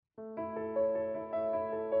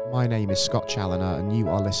My name is Scott Challoner, and you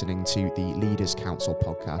are listening to the Leaders Council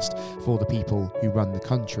podcast for the people who run the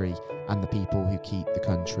country and the people who keep the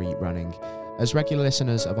country running. As regular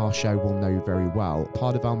listeners of our show will know very well,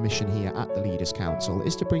 part of our mission here at the Leaders Council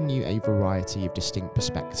is to bring you a variety of distinct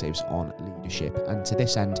perspectives on leadership. And to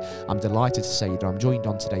this end, I'm delighted to say that I'm joined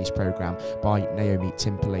on today's programme by Naomi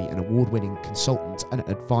Timperley, an award-winning consultant and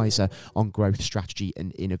advisor on growth strategy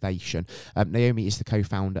and innovation. Naomi is the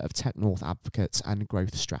co-founder of Tech North Advocates and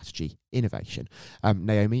Growth Strategy Innovation.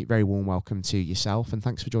 Naomi, very warm welcome to yourself, and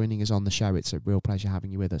thanks for joining us on the show. It's a real pleasure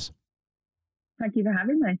having you with us. Thank you for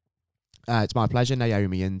having me. It's my pleasure,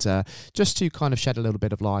 Naomi, and just to kind of shed a little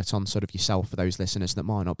bit of light on sort of yourself for those listeners that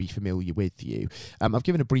might not be familiar with you, I've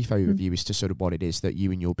given a brief overview as to sort of what it is that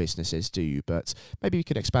you and your businesses do, but maybe you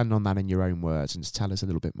could expand on that in your own words and tell us a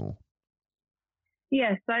little bit more.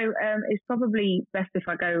 Yeah, so it's probably best if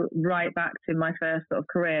I go right back to my first sort of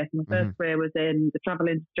career. So my first career was in the travel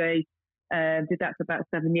industry, did that for about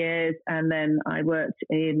 7 years, and then I worked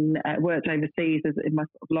overseas as in my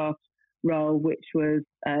sort of last role, which was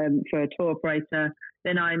for a tour operator.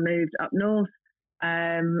 Then I moved up north.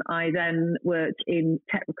 I then worked in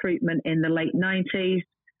tech recruitment in the late 90s,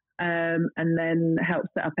 and then helped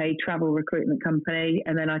set up a travel recruitment company.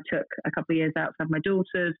 And then I took a couple of years out to have my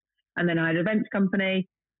daughters, and then I had an events company.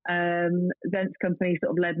 Events company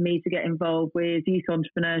sort of led me to get involved with youth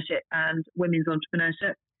entrepreneurship and women's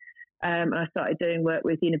entrepreneurship. And I started doing work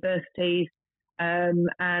with universities.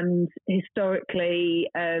 And historically,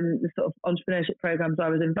 the sort of entrepreneurship programs I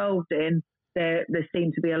was involved in, there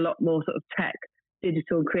seemed to be a lot more sort of tech,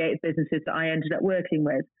 digital, and creative businesses that I ended up working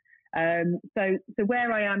with. So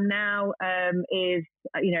where I am now is,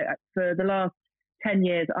 for the last 10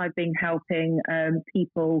 years, I've been helping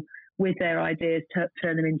people with their ideas to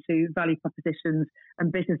turn them into value propositions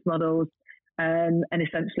and business models. And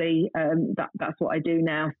essentially, that's what I do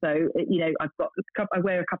now. So, I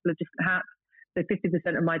wear a couple of different hats. So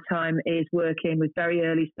 50% of my time is working with very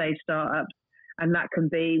early stage startups, and that can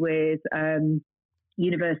be with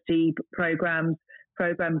university programs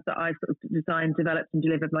that I've sort of designed, developed and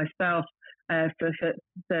delivered myself for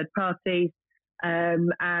third parties. And,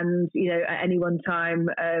 at any one time,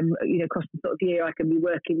 across the sort of year, I can be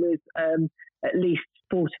working with at least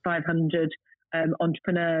 400 to 500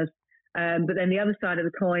 entrepreneurs. But then the other side of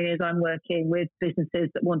the coin is I'm working with businesses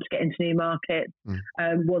that want to get into new markets,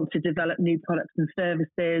 want to develop new products and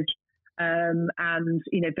services, and,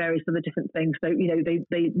 various other different things. So,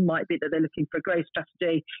 they might be that they're looking for a growth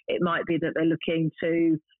strategy. It might be that they're looking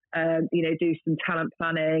to, do some talent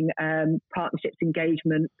planning, partnerships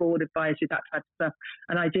engagement, board advisory, that type of stuff.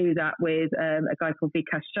 And I do that with a guy called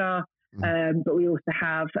Vikas Shah. But we also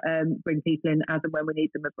have bring people in as and when we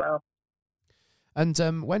need them as well. And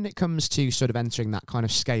when it comes to sort of entering that kind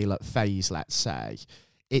of scale-up phase, let's say,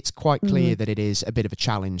 it's quite clear that it is a bit of a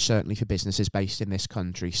challenge, certainly for businesses based in this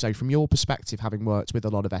country. So from your perspective, having worked with a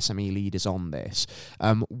lot of SME leaders on this,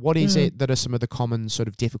 what is it that are some of the common sort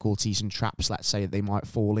of difficulties and traps, let's say, that they might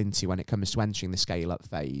fall into when it comes to entering the scale-up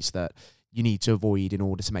phase that you need to avoid in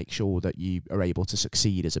order to make sure that you are able to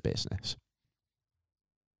succeed as a business?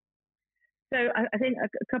 So I think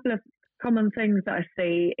a couple of common things that I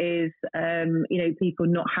see is, people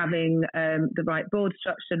not having the right board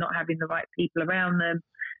structure, not having the right people around them,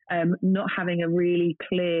 not having a really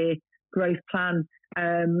clear growth plan.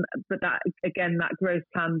 But that growth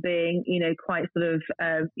plan being, quite sort of,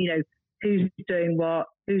 who's doing what,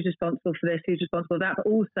 who's responsible for this, who's responsible for that, but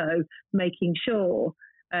also making sure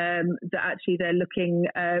that actually they're looking,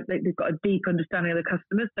 they've got a deep understanding of the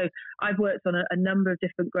customers. So I've worked on a number of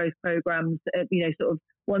different growth programs, sort of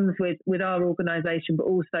ones with our organisation, but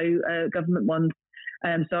also government ones.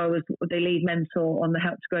 So I was the lead mentor on the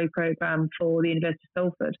Help to Grow program for the University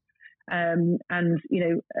of Salford. And,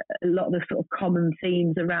 a lot of the sort of common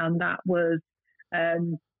themes around that was a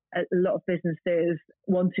lot of businesses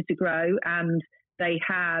wanted to grow, and they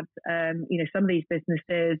had, some of these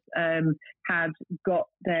businesses had got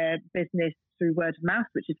their business through word of mouth,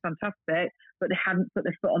 which is fantastic, but they hadn't put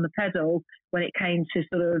their foot on the pedal when it came to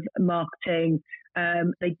sort of marketing.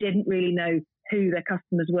 They didn't really know who their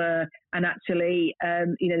customers were, and actually,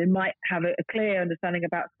 they might have a clear understanding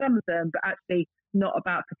about some of them, but actually not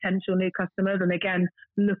about potential new customers. And again,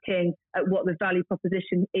 looking at what the value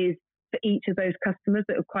proposition is for each of those customers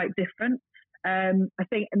that are quite different. I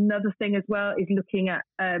think another thing as well is looking at,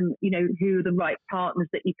 who are the right partners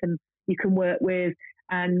that you can work with.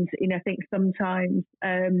 And, I think sometimes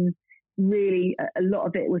really a lot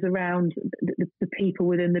of it was around the people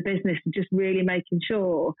within the business, and just really making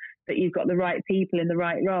sure that you've got the right people in the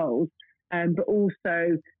right roles, but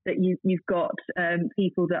also that you've got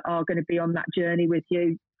people that are going to be on that journey with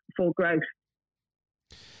you for growth.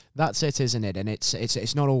 That's it, isn't it? And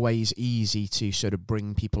it's not always easy to sort of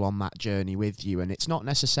bring people on that journey with you. And it's not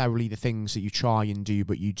necessarily the things that you try and do,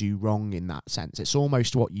 but you do wrong in that sense. It's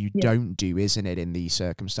almost what you don't do, isn't it, in these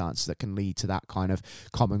circumstances that can lead to that kind of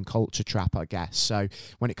common culture trap, I guess. So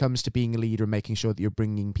when it comes to being a leader and making sure that you're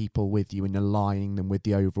bringing people with you and aligning them with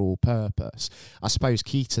the overall purpose, I suppose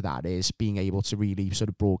key to that is being able to really sort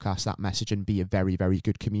of broadcast that message and be a very, very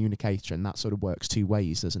good communicator. And that sort of works two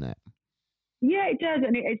ways, doesn't it? Yeah, it does.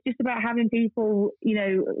 And it's just about having people,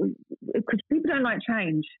 because people don't like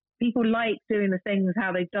change. People like doing the things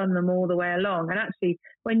how they've done them all the way along. And actually,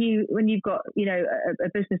 when you've got, a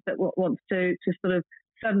business that wants to sort of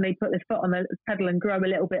suddenly put their foot on the pedal and grow a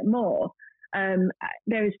little bit more,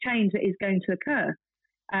 there is change that is going to occur.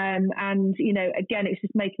 And, again, it's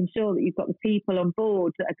just making sure that you've got the people on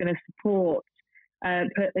board that are going to support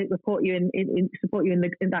support you in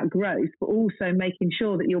that growth, but also making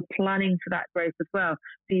sure that you're planning for that growth as well.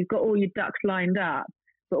 So you've got all your ducks lined up,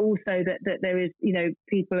 but also that there is,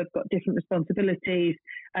 people have got different responsibilities,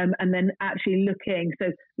 and then actually looking.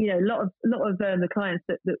 So, a lot of the clients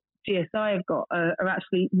that GSI have got are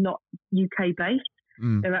actually not UK based.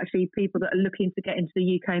 They're actually people that are looking to get into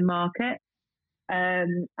the UK market.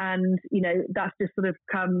 And that's just sort of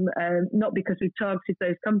come, not because we've targeted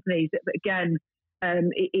those companies, but again,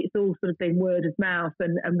 it's all sort of been word of mouth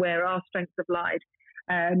and where our strengths have lied.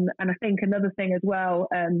 And I think another thing as well,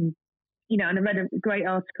 and I read a great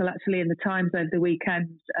article actually in the Times over the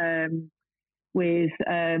weekend with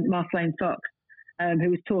Marceline Fox,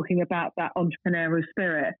 who was talking about that entrepreneurial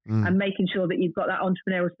spirit and making sure that you've got that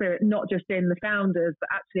entrepreneurial spirit, not just in the founders, but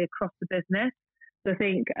actually across the business. So I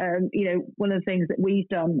think, one of the things that we've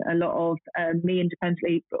done a lot of, me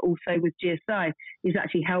independently, but also with GSI, is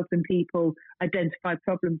actually helping people identify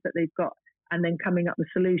problems that they've got and then coming up with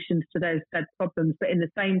solutions to those said problems. But in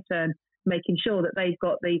the same turn, making sure that they've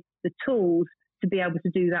got the tools to be able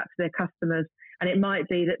to do that to their customers. And it might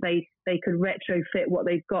be that they could retrofit what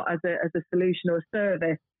they've got as a solution or a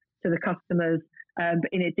service to the customers,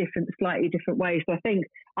 but in a slightly different way. So I think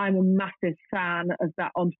I'm a massive fan of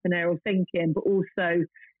that entrepreneurial thinking, but also,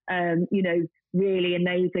 really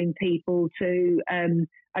enabling people to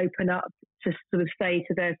open up to sort of say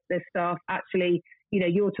to their staff, actually,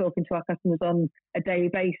 you're talking to our customers on a daily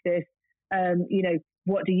basis.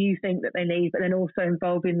 What do you think that they need? But then also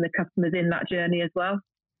involving the customers in that journey as well.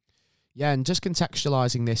 Yeah, and just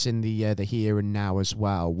contextualizing this in the here and now as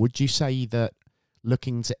well, would you say that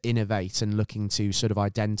looking to innovate and looking to sort of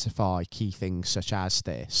identify key things such as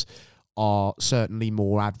this are certainly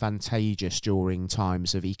more advantageous during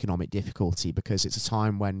times of economic difficulty, because it's a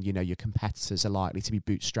time when, your competitors are likely to be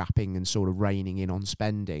bootstrapping and sort of reining in on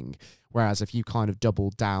spending. Whereas if you kind of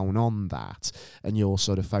double down on that and you're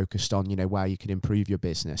sort of focused on, where you can improve your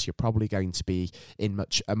business, you're probably going to be in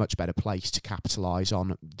a much better place to capitalize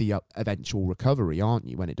on the eventual recovery, aren't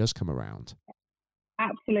you, when it does come around?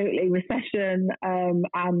 Absolutely, recession,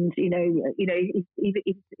 and if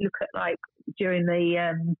you look at like during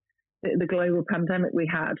the global pandemic we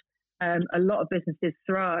had, a lot of businesses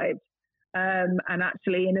thrived and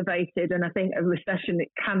actually innovated. And I think a recession, it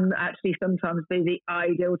can actually sometimes be the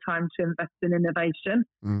ideal time to invest in innovation,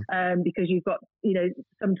 because you've got,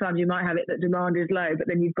 sometimes you might have it that demand is low, but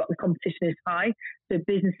then you've got the competition is high. So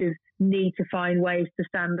businesses need to find ways to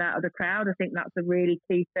stand out of the crowd. I think that's a really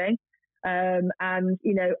key thing. And,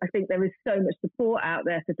 I think there is so much support out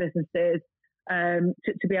there for businesses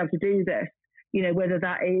to be able to do this, whether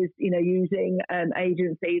that is, using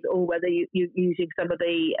agencies or whether you're using some of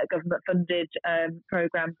the government funded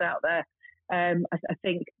programs out there. I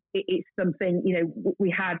think it's something,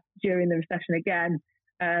 we had during the recession again,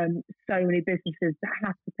 so many businesses that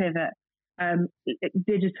had to pivot.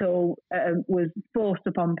 Digital was forced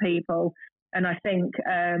upon people. And I think,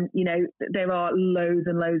 there are loads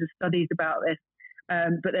and loads of studies about this,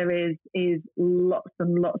 but there is lots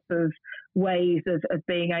and lots of ways of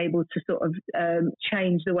being able to sort of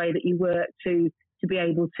change the way that you work to be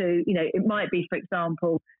able to, it might be, for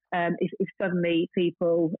example, if suddenly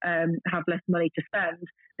people have less money to spend,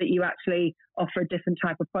 that you actually offer a different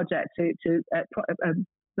type of project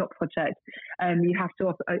not project, you have to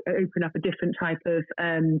open up a different type of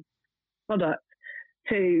product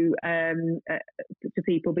to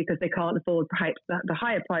people because they can't afford perhaps the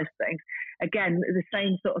higher price things. Again, the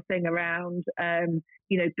same sort of thing around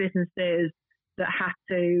businesses that have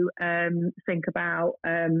to think about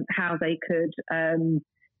how they could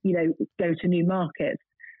go to new markets.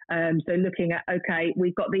 So looking at, okay,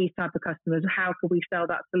 we've got these type of customers, how can we sell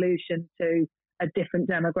that solution to a different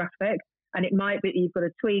demographic? And it might be that you've got to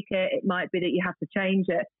tweak it, it might be that you have to change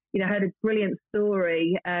it. I heard a brilliant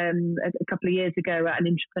story a couple of years ago at an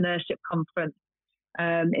entrepreneurship conference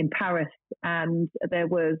in Paris, and there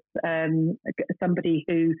was somebody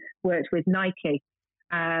who worked with Nike,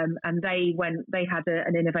 and they had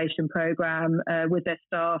an innovation program with their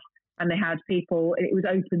staff, and they had people. It was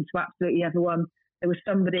open to absolutely everyone. There was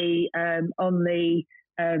somebody on the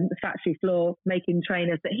factory floor making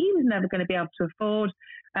trainers that he was never going to be able to afford,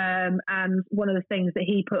 and one of the things that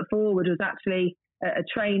he put forward was actually a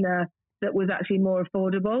trainer that was actually more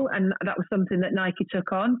affordable, and that was something that Nike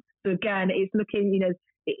took on. So again, it's looking,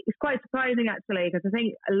 it's quite surprising actually, because I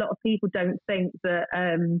think a lot of people don't think that,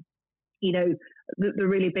 the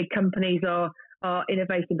really big companies are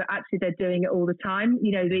innovating, but actually they're doing it all the time.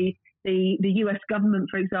 The US government,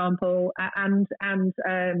 for example, and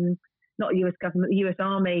not US government, the US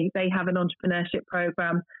Army, they have an entrepreneurship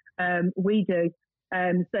program. We do.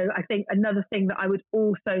 So I think another thing that I would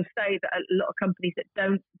also say that a lot of companies that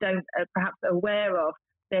don't perhaps are aware of,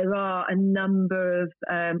 there are a number of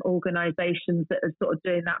organisations that are sort of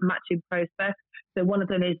doing that matching process. So one of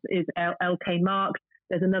them is LK Mark.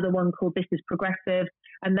 There's another one called This Is Progressive,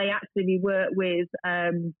 and they actually work with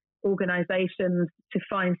organisations to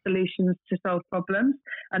find solutions to solve problems,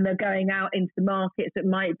 and they're going out into the markets. It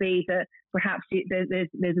might be that perhaps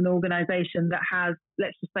there's an organisation that has,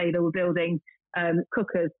 let's just say they were building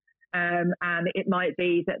cookers, and it might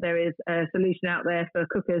be that there is a solution out there for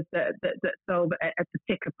cookers that solve a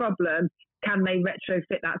particular problem. Can they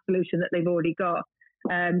retrofit that solution that they've already got?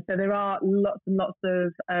 So there are lots and lots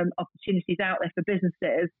of opportunities out there for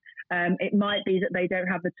businesses. It might be that they don't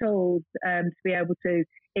have the tools to be able to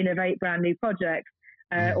innovate brand new projects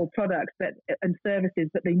or products and services,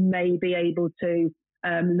 but they may be able to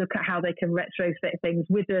look at how they can retrofit things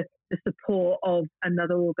with the support of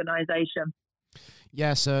another organisation.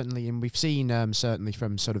 Yeah, certainly. And we've seen, certainly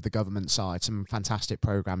from sort of the government side, some fantastic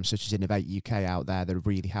programs such as Innovate UK out there that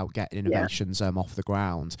really help get innovations off the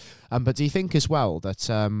ground. But do you think as well that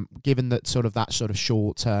given that sort of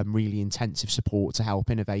short-term, really intensive support to help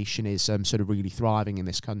innovation is sort of really thriving in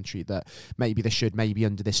this country, that maybe there should, maybe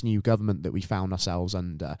under this new government that we found ourselves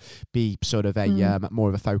under, be sort of a more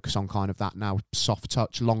of a focus on kind of that now soft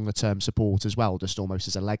touch, longer-term support as well, just almost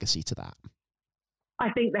as a legacy to that? I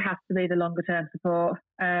think there has to be the longer term support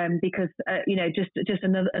because just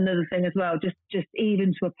another thing as well. Just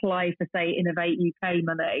even to apply for, say, Innovate UK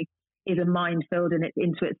money is a minefield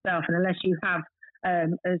into itself, and unless you have a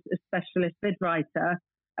specialist bid writer,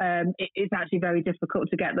 it's actually very difficult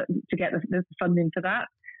to get the funding for that.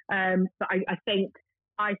 But I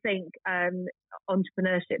think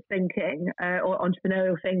entrepreneurship thinking or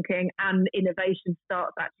entrepreneurial thinking and innovation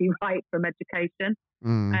starts actually right from education.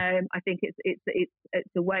 I think it's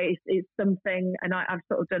a way, it's something, and I've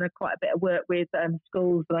sort of done quite a bit of work with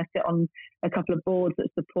schools, and I sit on a couple of boards that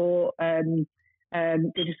support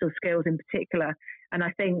digital skills in particular. And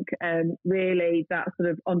I think really that sort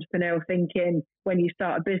of entrepreneurial thinking, when you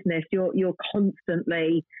start a business, you're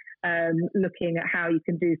constantly looking at how you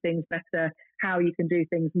can do things better, how you can do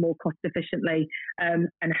things more cost efficiently, and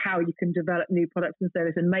how you can develop new products and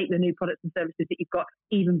services and make the new products and services that you've got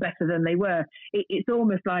even better than they were. It's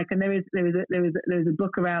almost like, and there was a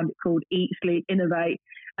book around it called Eat, Sleep, Innovate.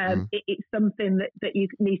 It's something that you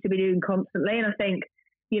need to be doing constantly. And I think,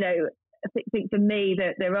 I think for me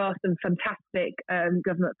that there are some fantastic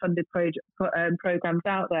government funded programs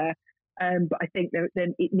out there, but I think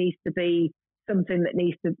then it needs to be something that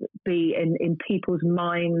needs to be in people's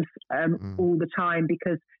minds all the time,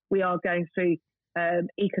 because we are going through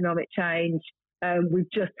economic change. We've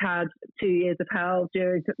just had 2 years of hell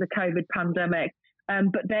during the COVID pandemic,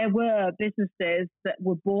 but there were businesses that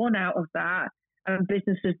were born out of that,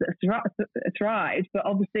 businesses that thrived, but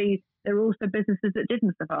obviously there were also businesses that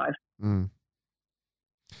didn't survive.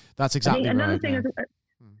 That's exactly right.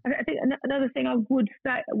 I think another thing I would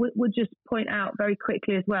say would just point out very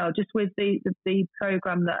quickly as well, just with the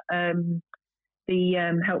program that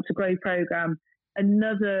the Help to Grow program.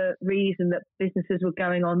 Another reason that businesses were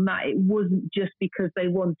going on that, it wasn't just because they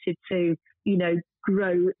wanted to,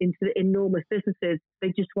 grow into the enormous businesses.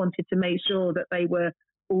 They just wanted to make sure that they were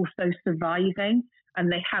also surviving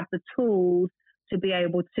and they had the tools to be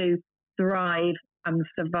able to thrive and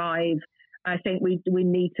survive. I think we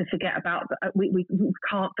need to forget about that. We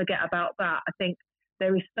can't forget about that. I think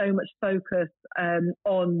there is so much focus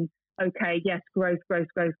on, okay, yes, growth,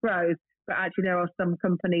 but actually there are some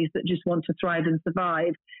companies that just want to thrive and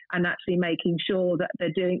survive, and actually making sure that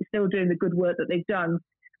they're still doing the good work that they've done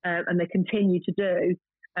and they continue to do,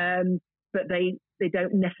 but they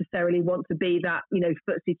don't necessarily want to be that,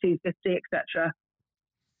 FTSE 250, etc.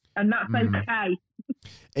 And that's okay.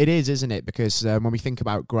 It is, isn't it? Because when we think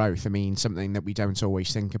about growth, I mean, something that we don't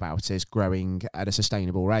always think about is growing at a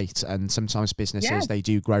sustainable rate. And sometimes businesses, they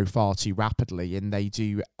do grow far too rapidly, and they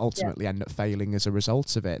do ultimately end up failing as a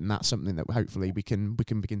result of it. And that's something that hopefully we can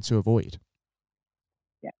begin to avoid.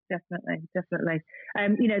 Yeah, definitely.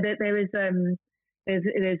 You know, there's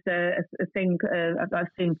a thing I've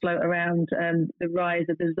seen float around, the rise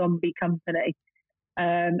of the zombie company.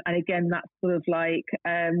 And again, that's sort of like,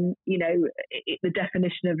 you know, the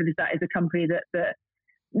definition of that is a company that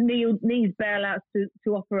needs bailouts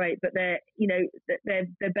to operate, but they're, you know,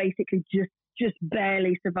 they're basically just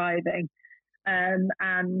barely surviving. And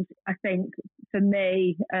I think for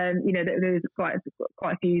me, you know, there's quite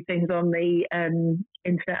a few things on the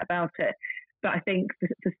internet about it, but I think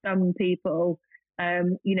for some people,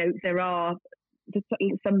 you know, there are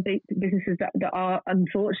some businesses that are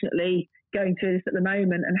unfortunately going through this at the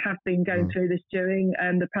moment and have been going through this during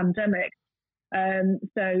the pandemic. I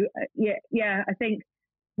think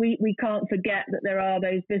we can't forget that there are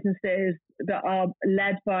those businesses that are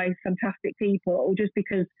led by fantastic people. Just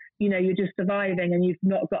because, you know, you're just surviving and you've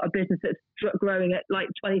not got a business that's growing at like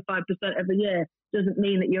 25% every year doesn't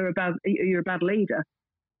mean that you're a bad leader.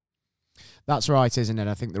 That's right, isn't it?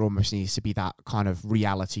 I think there almost needs to be that kind of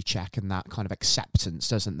reality check and that kind of acceptance,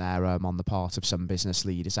 doesn't there, on the part of some business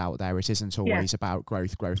leaders out there. It isn't always about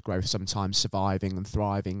growth. Sometimes surviving and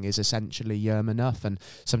thriving is essentially enough. And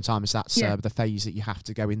sometimes that's the phase that you have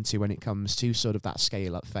to go into when it comes to sort of that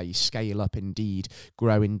scale-up phase. Scale up indeed,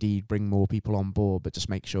 grow indeed, bring more people on board, but just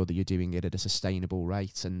make sure that you're doing it at a sustainable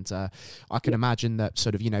rate. And I can imagine that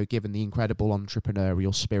sort of, you know, given the incredible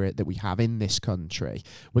entrepreneurial spirit that we have in this country,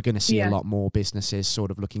 we're going to see a lot more businesses sort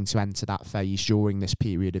of looking to enter that phase during this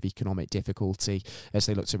period of economic difficulty as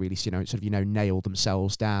they look to really, you know, sort of, you know, nail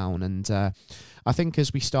themselves down. And I think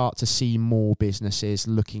as we start to see more businesses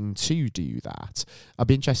looking to do that, I'd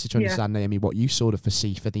be interested to understand, Naomi, what you sort of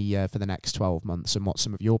foresee for the next 12 months and what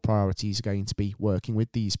some of your priorities are going to be working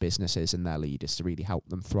with these businesses and their leaders to really help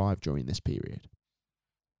them thrive during this period.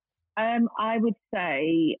 I would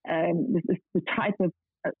say the type of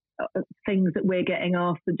things that we're getting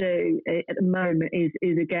asked to do at the moment is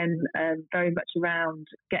again very much around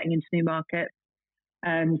getting into new markets.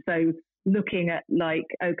 So looking at like,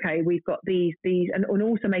 okay, we've got these and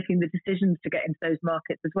also making the decisions to get into those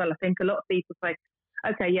markets as well. I think a lot of people say,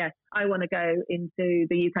 okay, yes, I want to go into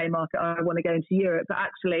the UK market, or I want to go into Europe, but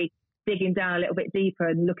actually digging down a little bit deeper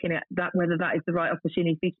and looking at that, whether that is the right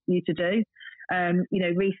opportunity for you to do. You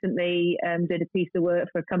know, recently did a piece of work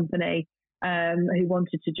for a company who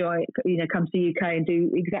wanted to join, you know, come to the UK and do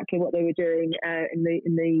exactly what they were doing in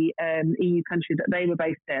the EU country that they were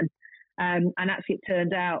based in. And actually, it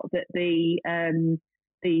turned out that the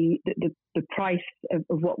price of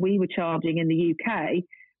what we were charging in the UK,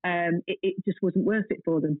 it just wasn't worth it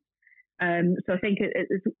for them. So I think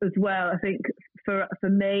as well, I think for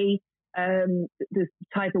me, the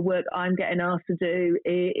type of work I'm getting asked to do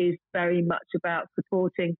is very much about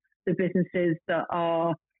supporting the businesses that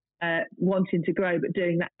are wanting to grow, but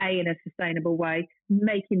doing that in a sustainable way,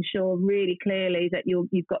 making sure really clearly that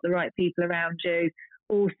you've got the right people around you.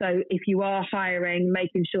 Also, if you are hiring,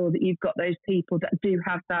 making sure that you've got those people that do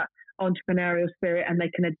have that entrepreneurial spirit and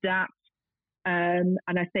they can adapt. And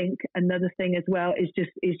I think another thing as well is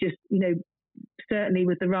just you know, certainly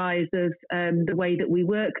with the rise of the way that we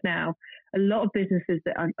work now, a lot of businesses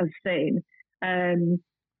that I've seen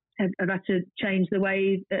have had to change the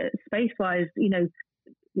way space-wise. You know,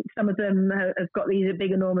 some of them have got these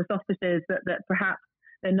big, enormous offices that perhaps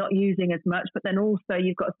they're not using as much. But then also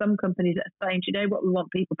you've got some companies that are saying, do you know what, we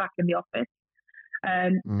want people back in the office.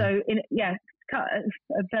 So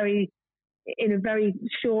in a very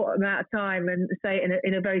short amount of time, and say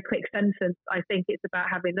in a very quick sentence, I think it's about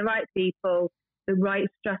having the right people, the right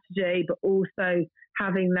strategy, but also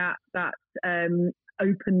having that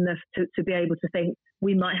openness to be able to think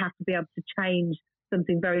we might have to be able to change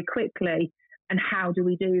something very quickly. And how do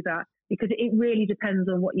we do that? Because it really depends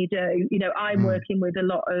on what you do. You know, I'm working with a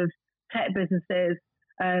lot of tech businesses,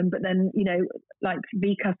 but then, you know, like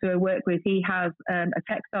Vikas, who I work with, he has a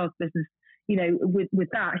textiles business. You know, with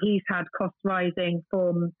that, he's had costs rising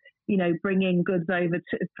from, you know, bringing goods over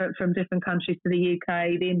from different countries to the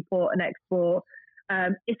UK, the import and export.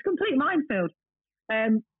 It's a complete minefield.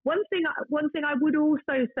 One thing I would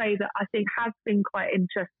also say that I think has been quite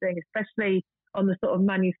interesting, especially on the sort of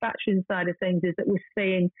manufacturing side of things, is that we're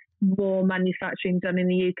seeing more manufacturing done in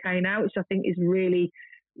the UK now, which I think is really,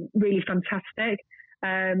 really fantastic.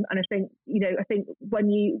 And I think, you know, when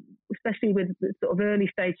you, especially with the sort of early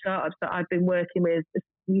stage startups that I've been working with,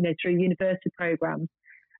 you know, through university programs,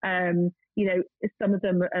 Some of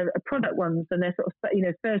them are product ones, and they're sort of,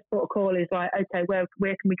 first port of call is like, okay, where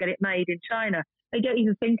can we get it made in China? They don't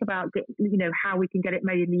even think about, how we can get it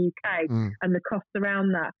made in the UK and the costs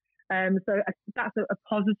around that. So that's a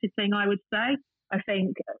positive thing, I would say. I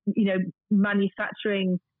think,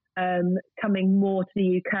 manufacturing coming more to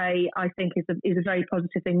the UK, I think is a very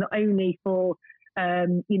positive thing, not only for,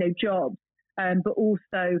 jobs, but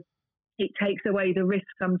also it takes away the risk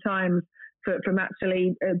sometimes from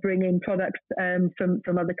actually bringing products from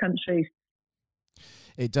other countries.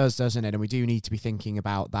 It does, doesn't it? And we do need to be thinking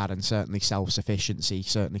about that, and certainly self-sufficiency,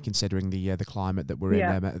 certainly considering the climate that we're in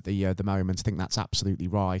at the moment. I think that's absolutely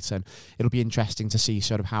right. And it'll be interesting to see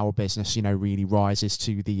sort of how a business, really rises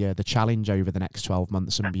to the challenge over the next 12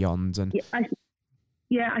 months and beyond. And I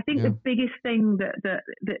think the biggest thing that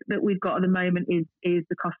we've got at the moment is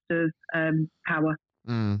the cost of power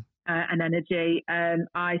and energy.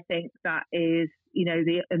 I think that is,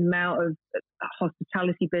 the amount of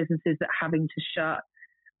hospitality businesses that are having to shut.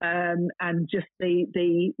 And just the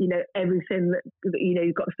everything that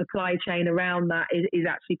you've got the supply chain around that is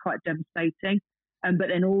actually quite devastating. But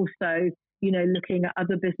then also, looking at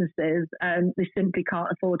other businesses, they simply can't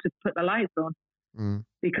afford to put the lights on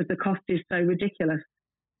because the cost is so ridiculous.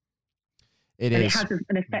 It has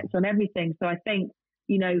an effect on everything. So I think,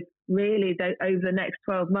 really over the next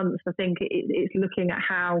 12 months, I think it's looking at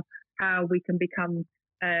how we can become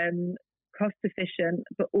cost efficient,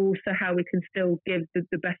 but also how we can still give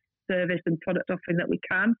the best service and product offering that we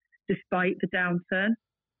can, despite the downturn.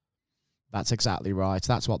 That's exactly right.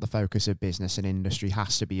 That's what the focus of business and industry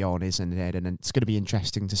has to be on, isn't it? And it's going to be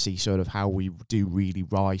interesting to see sort of how we do really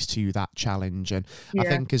rise to that challenge. And I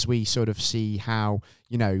think as we sort of see how,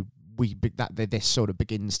 this sort of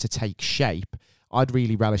begins to take shape, I'd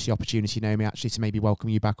really relish the opportunity, Naomi, actually to maybe welcome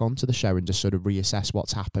you back onto the show and just sort of reassess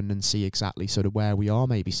what's happened and see exactly sort of where we are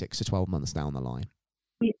maybe 6 to 12 months down the line.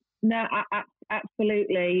 No,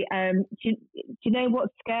 absolutely. Do you know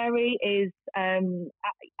what's scary is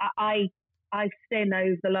I've seen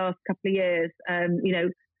over the last couple of years, a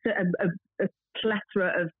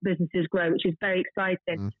plethora of businesses grow, which is very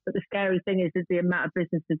exciting. But the scary thing is the amount of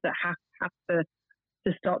businesses that have to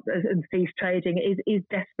stop and cease trading is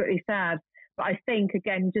desperately sad. But I think,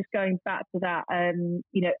 again, just going back to that,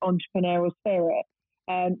 entrepreneurial spirit,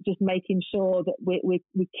 just making sure that we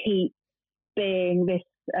keep being this,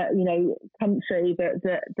 country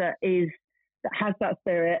that has that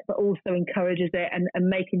spirit, but also encourages it, and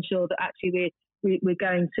making sure that actually we're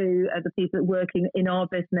going to the people working in our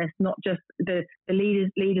business, not just the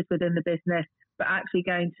leaders within the business, but actually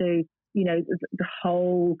going to, the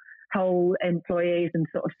whole employees, and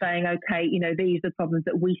sort of saying, okay, these are problems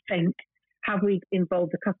that we think. Have we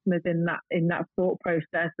involved the customers in that thought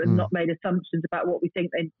process and not made assumptions about what we think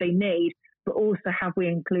they need, but also have we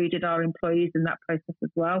included our employees in that process as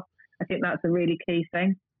well? I think that's a really key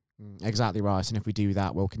thing. Exactly right. And if we do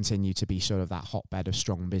that, we'll continue to be sort of that hotbed of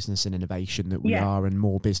strong business and innovation that we are, and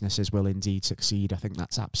more businesses will indeed succeed. I think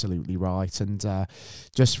that's absolutely right. And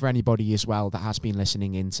just for anybody as well that has been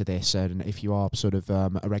listening into this, and if you are sort of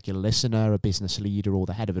a regular listener, a business leader, or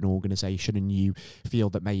the head of an organisation, and you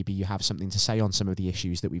feel that maybe you have something to say on some of the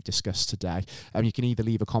issues that we've discussed today, you can either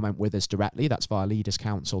leave a comment with us directly, that's via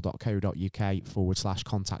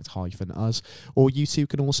leaderscouncil.co.uk/contact-us, or you too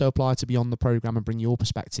can also apply to be on the programme and bring your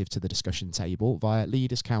perspective to the discussion table via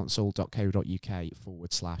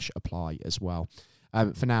leaderscouncil.co.uk/apply as well.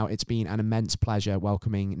 For now, it's been an immense pleasure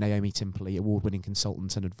welcoming Naomi Timperley, award-winning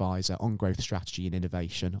consultant and advisor on growth strategy and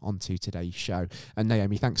innovation, onto today's show. And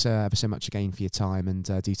Naomi, thanks ever so much again for your time, and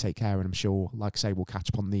do take care. And I'm sure, like I say, we'll catch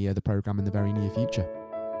up on the programme in the very near future.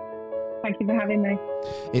 Thank you for having me.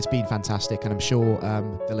 It's been fantastic, and I'm sure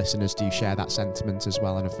the listeners do share that sentiment as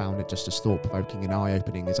well, and have found it just as thought-provoking and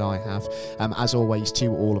eye-opening as I have. As always, to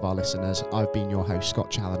all of our listeners, I've been your host,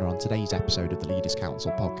 Scott Challoner, on today's episode of the Leaders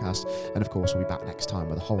Council podcast, and of course we'll be back next time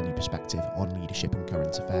with a whole new perspective on leadership and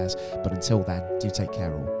current affairs. But until then, do take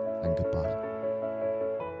care all, and goodbye.